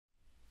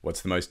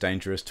What's the most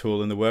dangerous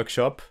tool in the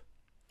workshop?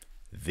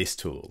 This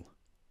tool.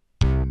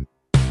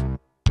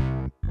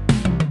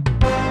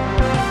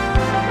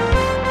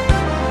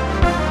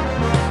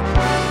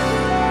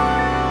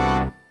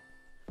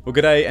 Well,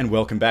 g'day and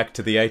welcome back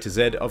to the A to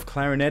Z of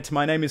Clarinet.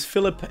 My name is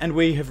Philip and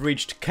we have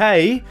reached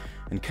K,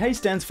 and K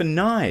stands for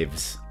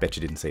knives. Bet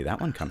you didn't see that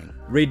one coming.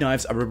 Reed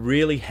knives are a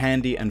really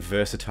handy and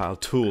versatile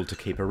tool to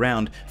keep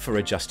around for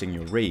adjusting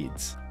your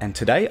reeds. And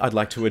today I'd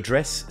like to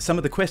address some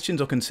of the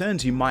questions or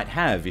concerns you might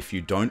have if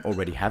you don't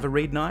already have a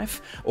reed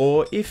knife,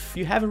 or if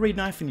you have a reed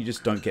knife and you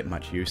just don't get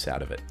much use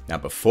out of it. Now,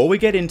 before we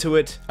get into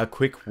it, a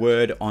quick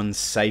word on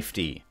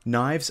safety.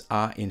 Knives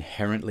are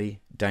inherently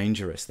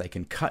dangerous. They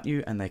can cut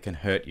you and they can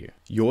hurt you.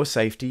 Your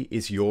safety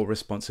is your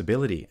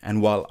responsibility.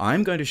 And while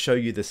I'm going to show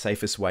you the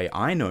safest way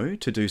I know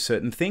to do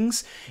certain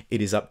things,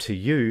 it is up to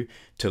you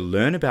to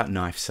learn about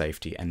knife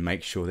safety and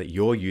make sure that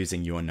you're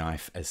using your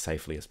knife as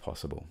safely as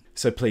possible.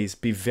 So please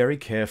be very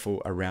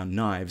careful around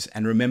knives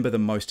and remember the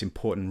most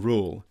important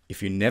rule.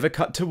 If you never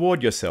cut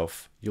toward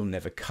yourself, you'll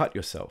never cut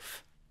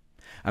yourself.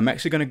 I'm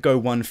actually going to go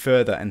one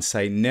further and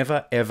say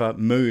never ever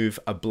move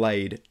a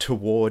blade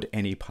toward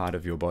any part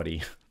of your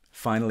body.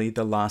 Finally,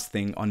 the last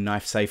thing on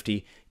knife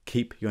safety,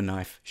 keep your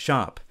knife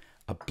sharp.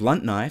 A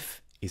blunt knife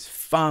is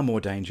far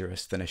more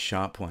dangerous than a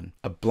sharp one.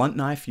 A blunt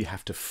knife you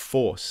have to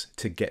force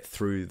to get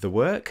through the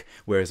work,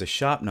 whereas a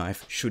sharp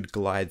knife should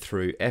glide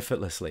through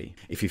effortlessly.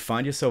 If you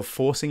find yourself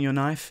forcing your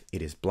knife,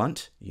 it is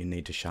blunt, you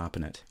need to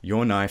sharpen it.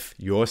 Your knife,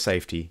 your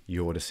safety,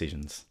 your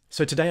decisions.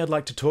 So today I'd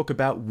like to talk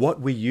about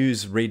what we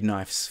use reed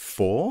knives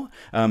for,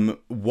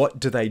 what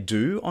do they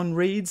do on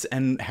reeds,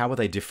 and how are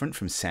they different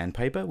from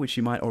sandpaper, which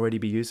you might already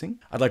be using.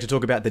 I'd like to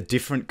talk about the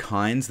different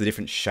kinds, the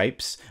different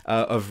shapes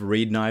of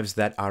reed knives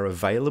that are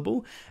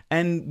available,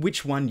 and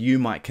which one you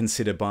might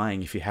consider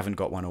buying if you haven't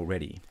got one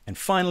already. And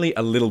finally,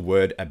 a little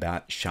word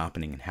about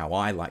sharpening and how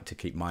I like to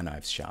keep my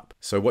knives sharp.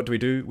 So what do we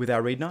do with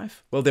our reed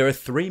knife? Well, there are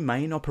three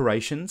main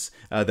operations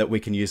that we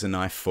can use a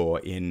knife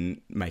for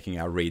in making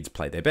our reeds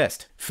play their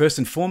best. First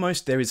and foremost,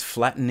 there is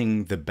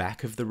flattening the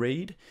back of the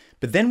reed,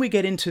 but then we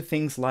get into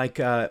things like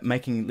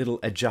making little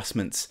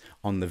adjustments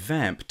on the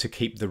vamp to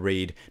keep the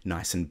reed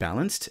nice and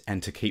balanced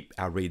and to keep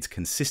our reeds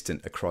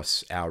consistent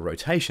across our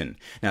rotation.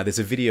 Now there's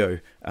a video,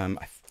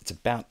 it's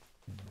about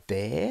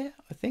there,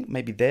 I think,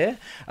 maybe there,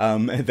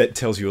 that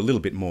tells you a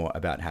little bit more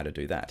about how to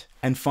do that.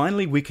 And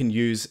finally, we can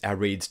use our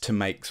reeds to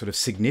make sort of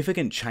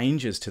significant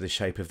changes to the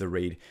shape of the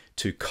reed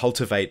to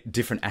cultivate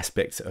different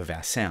aspects of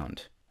our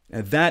sound.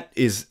 Now, that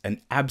is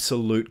an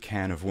absolute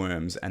can of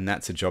worms, and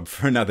that's a job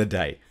for another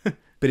day.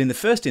 But in the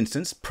first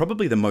instance,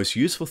 probably the most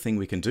useful thing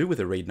we can do with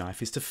a reed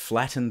knife is to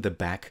flatten the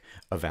back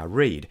of our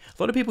reed.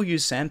 A lot of people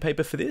use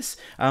sandpaper for this,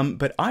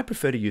 but I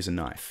prefer to use a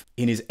knife.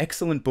 In his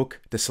excellent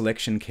book, The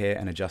Selection, Care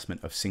and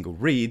Adjustment of Single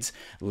Reeds,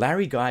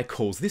 Larry Guy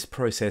calls this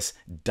process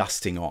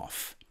dusting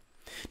off.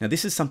 Now,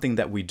 this is something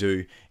that we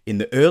do in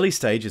the early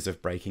stages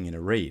of breaking in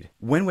a reed.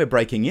 When we're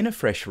breaking in a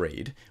fresh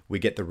reed, we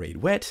get the reed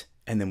wet,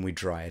 and then we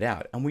dry it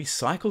out. And we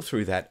cycle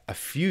through that a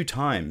few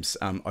times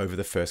over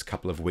the first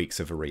couple of weeks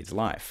of a reed's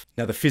life.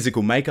 Now, the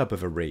physical makeup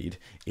of a reed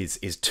is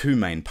two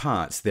main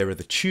parts. There are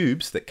the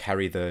tubes that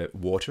carry the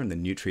water and the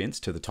nutrients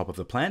to the top of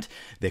the plant.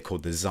 They're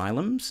called the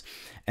xylems.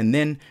 And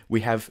then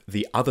we have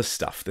the other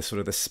stuff, the sort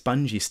of the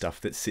spongy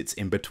stuff that sits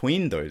in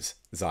between those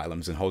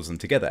xylems and holds them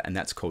together, and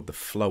that's called the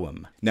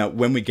phloem. Now,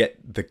 when we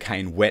get the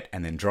cane wet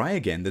and then dry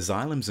again, the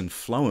xylems and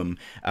phloem,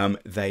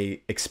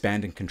 they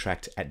expand and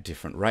contract at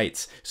different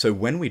rates. So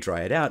when we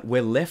dry it out,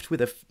 we're left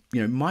with a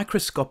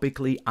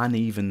microscopically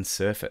uneven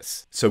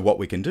surface. So what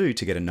we can do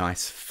to get a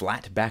nice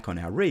flat back on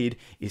our reed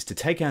is to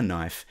take our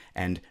knife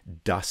and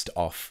dust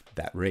off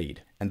that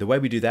reed. And the way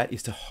we do that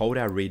is to hold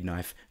our reed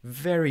knife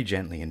very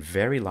gently and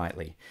very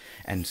lightly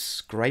and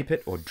scrape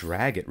it or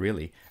drag it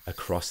really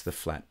across the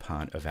flat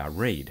part of our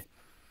reed.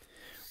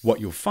 What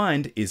you'll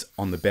find is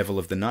on the bevel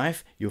of the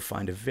knife, you'll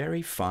find a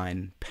very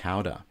fine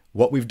powder.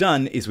 What we've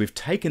done is we've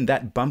taken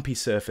that bumpy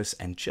surface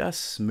and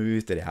just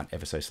smoothed it out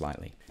ever so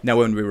slightly. Now,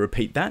 when we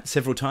repeat that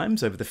several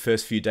times over the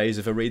first few days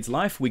of a reed's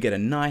life, we get a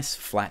nice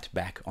flat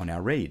back on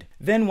our reed.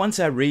 Then once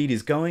our reed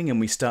is going and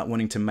we start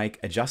wanting to make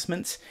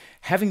adjustments,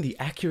 having the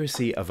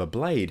accuracy of a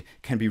blade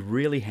can be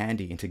really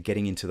handy into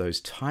getting into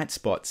those tight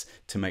spots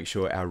to make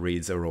sure our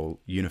reeds are all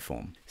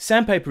uniform.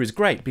 Sandpaper is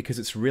great because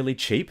it's really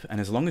cheap,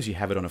 and as long as you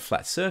have it on a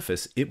flat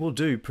surface, it will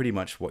do pretty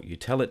much what you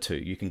tell it to.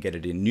 You can get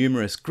it in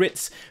numerous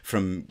grits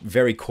from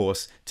very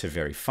coarse to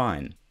very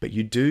fine. But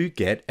you do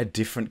get a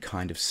different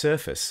kind of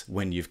surface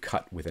when you've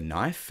cut with a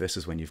knife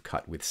versus when you've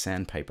cut with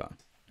sandpaper.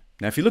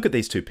 Now, if you look at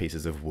these two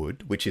pieces of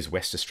wood, which is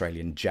West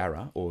Australian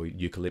jarrah or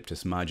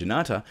Eucalyptus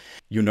marginata,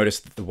 you'll notice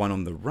that the one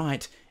on the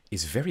right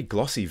is very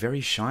glossy,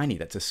 very shiny.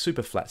 That's a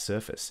super flat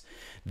surface.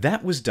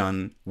 That was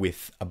done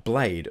with a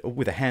blade or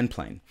with a hand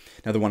plane.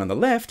 Now, the one on the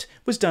left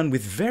was done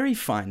with very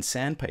fine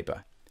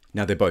sandpaper.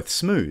 Now, they're both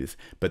smooth,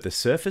 but the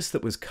surface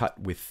that was cut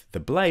with the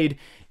blade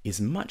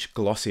is much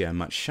glossier,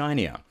 much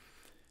shinier.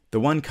 The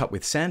one cut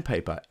with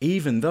sandpaper,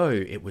 even though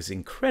it was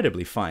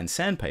incredibly fine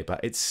sandpaper,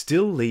 it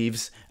still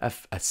leaves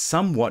a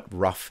somewhat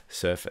rough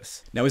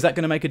surface. Now, is that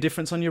going to make a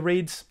difference on your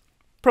reeds?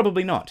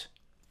 Probably not,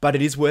 but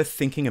it is worth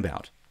thinking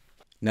about.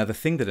 Now, the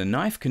thing that a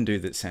knife can do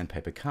that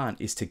sandpaper can't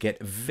is to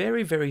get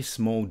very, very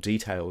small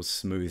details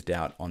smoothed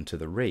out onto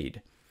the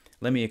reed.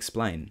 Let me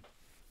explain.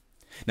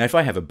 Now, if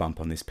I have a bump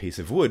on this piece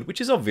of wood,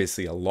 which is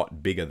obviously a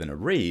lot bigger than a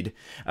reed,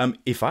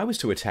 if I was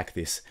to attack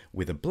this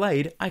with a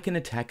blade, I can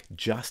attack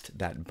just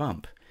that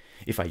bump.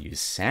 If I use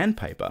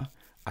sandpaper,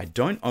 I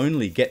don't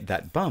only get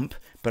that bump,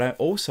 but I'm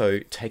also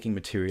taking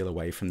material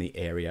away from the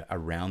area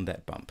around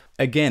that bump.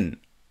 Again,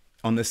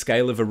 on the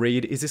scale of a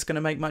reed, is this going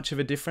to make much of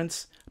a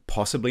difference?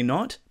 Possibly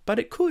not, but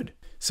it could.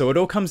 So it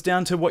all comes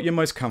down to what you're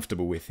most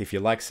comfortable with. If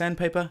you like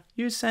sandpaper,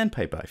 use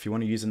sandpaper. If you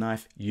want to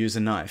use a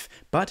knife.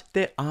 But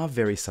there are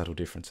very subtle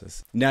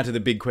differences. Now to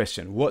the big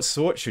question, what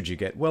sort should you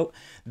get? Well,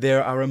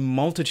 there are a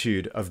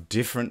multitude of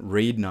different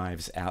reed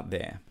knives out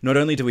there. Not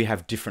only do we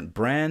have different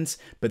brands,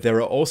 but there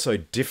are also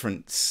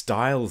different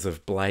styles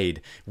of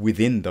blade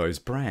within those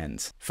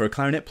brands. For a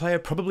clarinet player,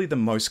 probably the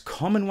most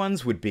common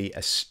ones would be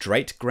a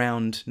straight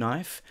ground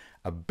knife,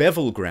 a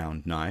bevel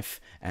ground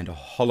knife, and a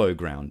hollow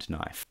ground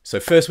knife.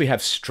 So first we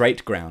have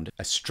straight ground.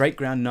 A straight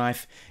ground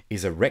knife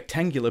is a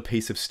rectangular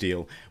piece of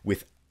steel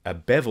with a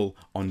bevel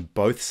on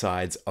both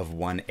sides of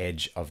one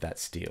edge of that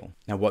steel.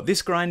 Now what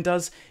this grind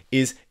does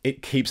is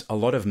it keeps a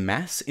lot of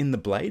mass in the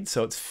blade,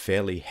 so it's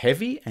fairly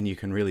heavy and you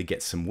can really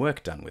get some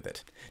work done with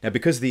it. Now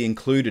because the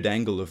included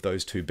angle of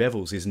those two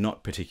bevels is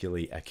not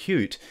particularly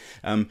acute,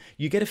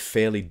 you get a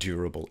fairly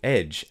durable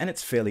edge and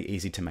it's fairly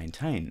easy to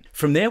maintain.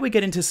 From there we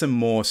get into some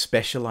more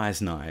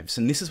specialized knives,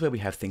 and this is where we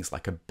have things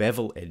like a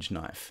bevel edge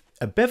knife.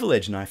 A bevel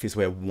edge knife is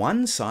where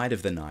one side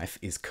of the knife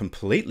is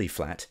completely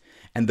flat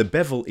and the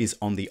bevel is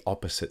on the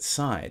opposite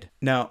side.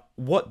 Now,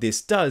 what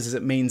this does is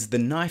it means the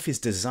knife is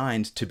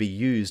designed to be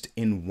used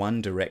in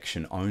one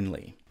direction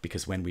only.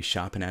 Because when we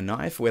sharpen our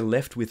knife, we're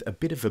left with a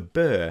bit of a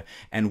burr,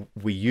 and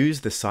we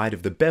use the side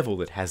of the bevel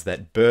that has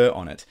that burr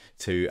on it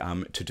to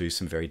do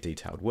some very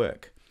detailed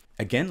work.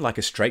 Again, like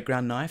a straight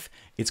ground knife,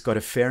 it's got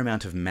a fair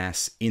amount of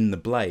mass in the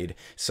blade,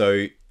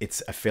 so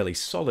it's a fairly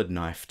solid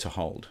knife to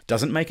hold.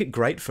 Doesn't make it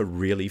great for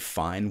really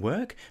fine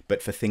work,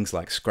 but for things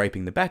like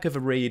scraping the back of a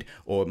reed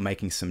or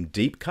making some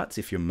deep cuts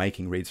if you're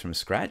making reeds from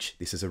scratch,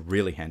 this is a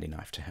really handy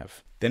knife to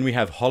have. Then we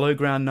have hollow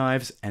ground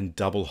knives and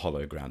double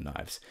hollow ground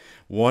knives.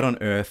 What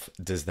on earth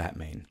does that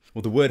mean?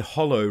 Well, the word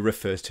hollow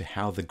refers to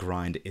how the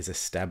grind is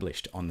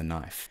established on the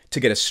knife. To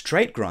get a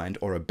straight grind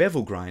or a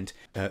bevel grind,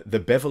 the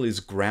bevel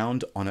is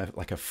ground on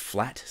like a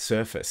flat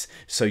surface,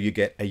 so you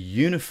get a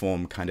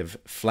uniform kind of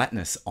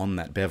flatness on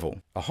that bevel.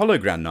 A hollow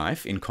ground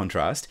knife, in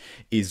contrast,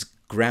 is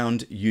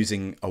ground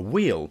using a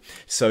wheel,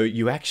 so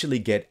you actually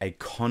get a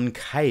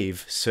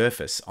concave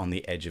surface on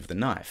the edge of the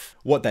knife.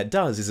 What that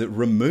does is it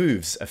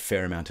removes a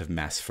fair amount of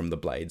mass from the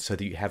blade so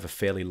that you have a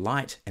fairly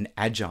light and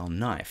agile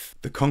knife.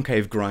 The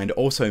concave grind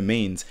also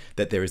means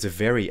that there is a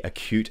very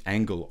acute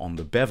angle on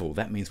the bevel.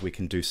 That means we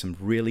can do some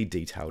really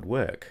detailed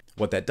work.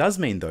 What that does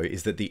mean though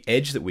is that the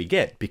edge that we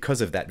get,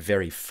 because of that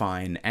very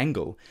fine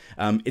angle,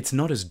 it's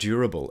not as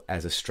durable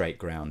as a straight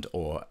ground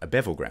or a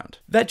bevel ground.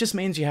 That just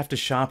means you have to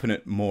sharpen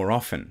it more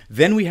often.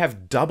 Then we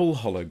have double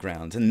hollow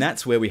grounds, and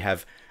that's where we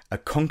have a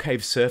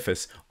concave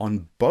surface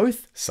on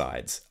both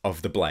sides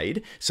of the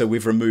blade. So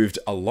we've removed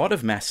a lot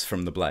of mass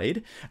from the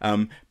blade,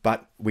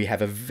 but we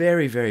have a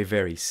very, very,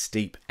 very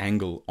steep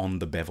angle on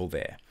the bevel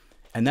there.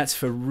 And that's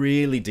for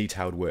really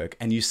detailed work,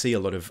 and you see a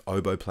lot of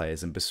oboe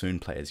players and bassoon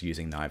players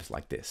using knives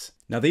like this.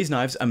 Now these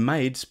knives are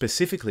made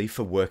specifically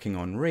for working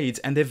on reeds,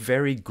 and they're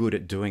very good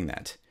at doing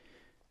that.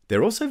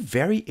 They're also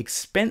very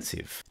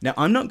expensive. Now,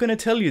 I'm not going to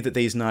tell you that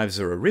these knives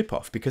are a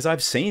rip-off, because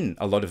I've seen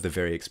a lot of the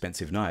very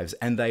expensive knives,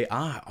 and they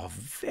are of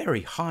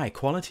very high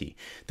quality.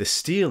 The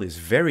steel is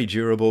very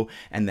durable,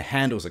 and the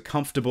handles are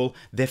comfortable.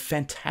 They're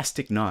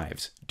fantastic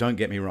knives, don't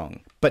get me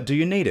wrong. But do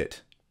you need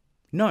it?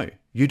 No,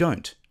 you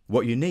don't.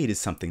 What you need is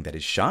something that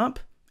is sharp,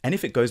 and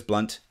if it goes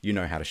blunt, you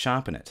know how to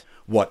sharpen it.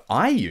 What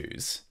I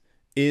use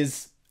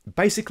is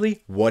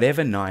basically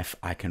whatever knife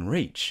I can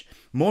reach.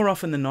 More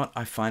often than not,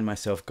 I find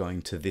myself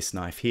going to this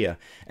knife here,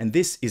 and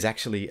this is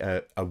actually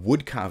a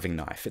wood carving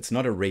knife. It's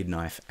not a reed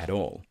knife at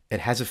all.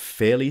 It has a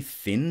fairly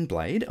thin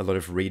blade. A lot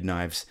of reed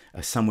knives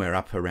are somewhere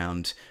up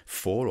around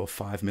 4 or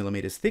 5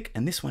 millimeters thick,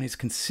 and this one is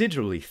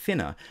considerably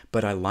thinner,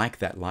 but I like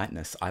that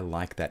lightness. I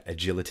like that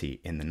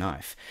agility in the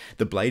knife.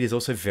 The blade is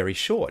also very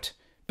short,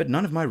 but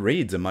none of my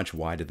reeds are much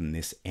wider than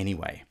this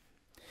anyway.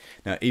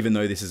 Now, even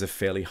though this is a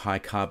fairly high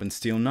carbon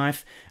steel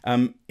knife,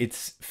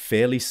 it's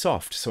fairly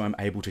soft, so I'm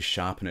able to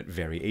sharpen it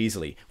very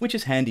easily, which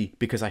is handy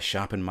because I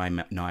sharpen my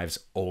knives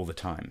all the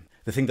time.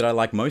 The thing that I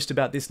like most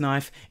about this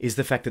knife is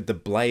the fact that the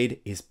blade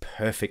is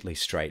perfectly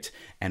straight,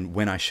 and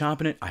when I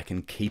sharpen it, I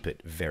can keep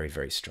it very,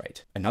 very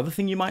straight. Another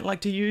thing you might like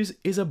to use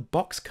is a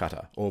box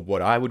cutter, or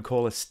what I would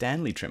call a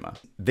Stanley trimmer.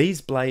 These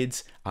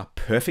blades are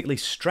perfectly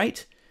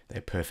straight,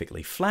 they're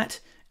perfectly flat,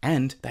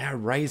 and they are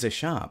razor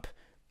sharp.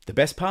 The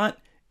best part?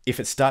 If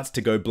it starts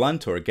to go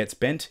blunt or it gets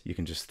bent, you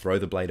can just throw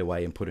the blade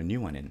away and put a new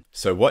one in.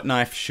 So what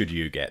knife should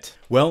you get?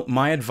 Well,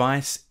 my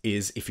advice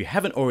is, if you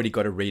haven't already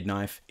got a reed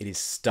knife, it is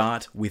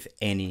start with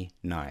any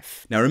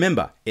knife. Now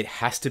remember, it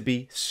has to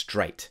be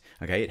straight,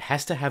 okay? It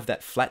has to have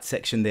that flat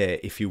section there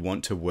if you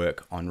want to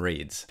work on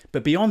reeds.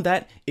 But beyond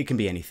that, it can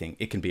be anything.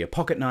 It can be a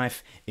pocket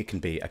knife, it can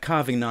be a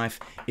carving knife,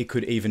 it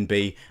could even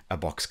be a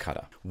box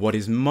cutter. What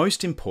is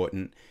most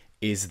important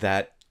is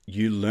that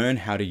you learn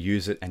how to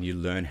use it and you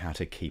learn how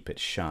to keep it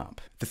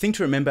sharp. The thing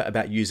to remember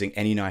about using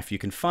any knife you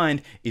can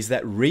find is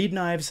that reed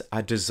knives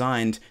are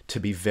designed to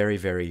be very,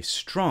 very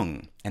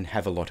strong and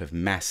have a lot of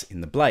mass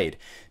in the blade.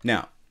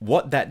 Now,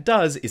 what that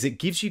does is it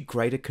gives you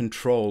greater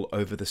control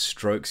over the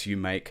strokes you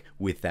make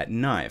with that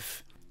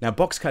knife. Now,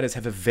 box cutters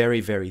have a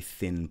very, very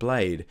thin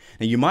blade.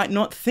 Now, you might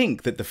not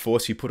think that the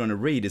force you put on a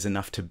reed is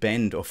enough to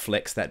bend or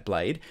flex that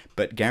blade,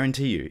 but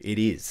guarantee you, it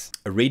is.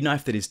 A reed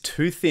knife that is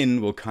too thin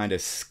will kind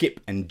of skip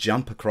and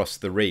jump across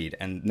the reed,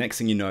 and next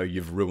thing you know,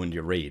 you've ruined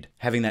your reed.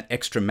 Having that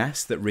extra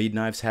mass that reed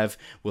knives have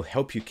will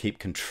help you keep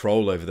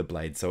control over the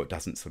blade so it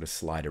doesn't sort of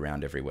slide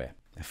around everywhere.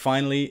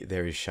 Finally,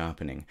 there is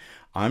sharpening.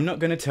 I'm not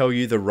going to tell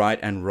you the right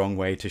and wrong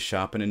way to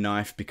sharpen a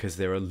knife because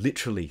there are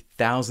literally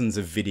thousands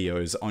of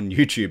videos on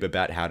YouTube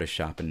about how to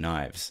sharpen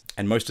knives,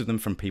 and most of them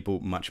from people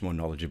much more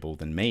knowledgeable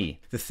than me.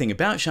 The thing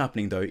about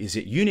sharpening though is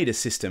that you need a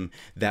system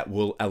that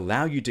will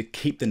allow you to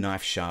keep the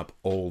knife sharp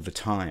all the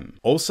time.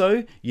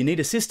 Also, you need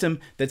a system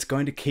that's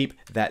going to keep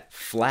that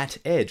flat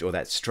edge or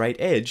that straight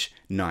edge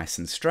nice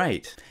and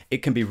straight. It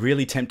can be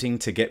really tempting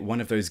to get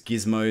one of those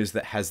gizmos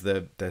that has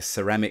the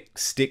ceramic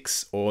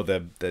sticks or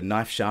the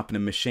knife sharpener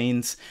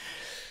machines.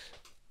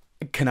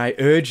 Can I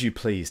urge you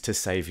please to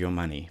save your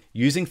money?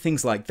 Using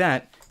things like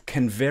that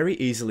can very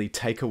easily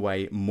take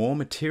away more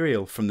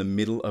material from the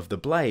middle of the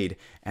blade,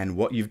 and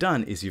what you've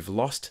done is you've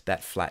lost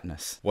that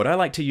flatness. What I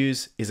like to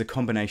use is a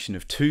combination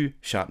of two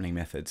sharpening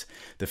methods.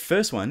 The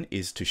first one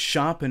is to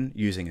sharpen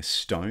using a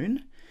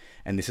stone,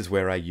 and this is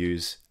where I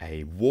use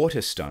a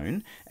water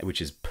stone,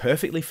 which is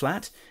perfectly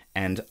flat,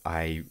 and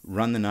I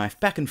run the knife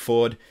back and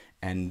forward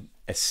and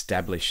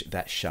establish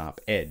that sharp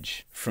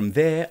edge. From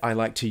there, I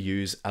like to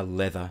use a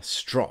leather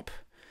strop.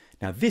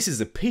 Now this is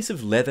a piece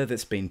of leather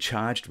that's been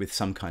charged with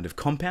some kind of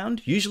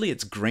compound. Usually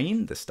it's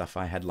green, the stuff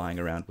I had lying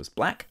around was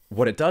black.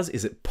 What it does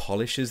is it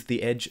polishes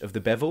the edge of the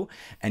bevel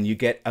and you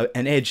get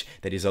an edge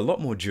that is a lot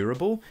more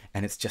durable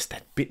and it's just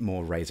that bit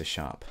more razor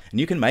sharp. And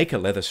you can make a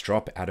leather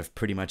strop out of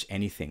pretty much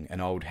anything. An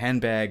old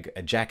handbag,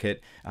 a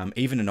jacket,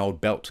 even an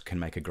old belt can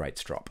make a great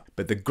strop.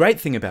 But the great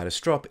thing about a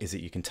strop is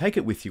that you can take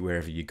it with you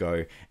wherever you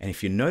go, and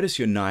if you notice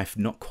your knife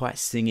not quite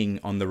singing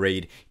on the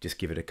reed, just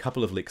give it a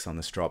couple of licks on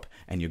the strop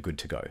and you're good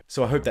to go.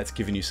 So I hope that's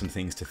given you some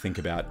things to think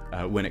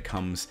about when it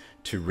comes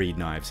to reed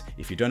knives.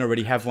 If you don't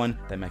already have one,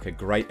 they make a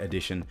great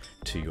addition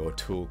to your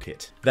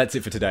toolkit. That's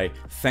it for today.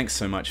 Thanks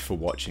so much for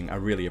watching. I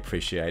really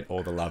appreciate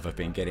all the love I've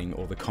been getting,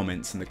 all the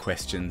comments and the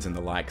questions and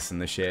the likes and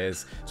the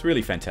shares. It's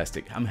really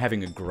fantastic. I'm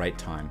having a great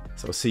time.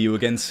 So I'll see you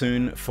again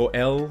soon for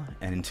L,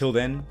 and until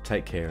then,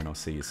 take care and I'll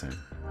see you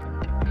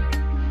soon.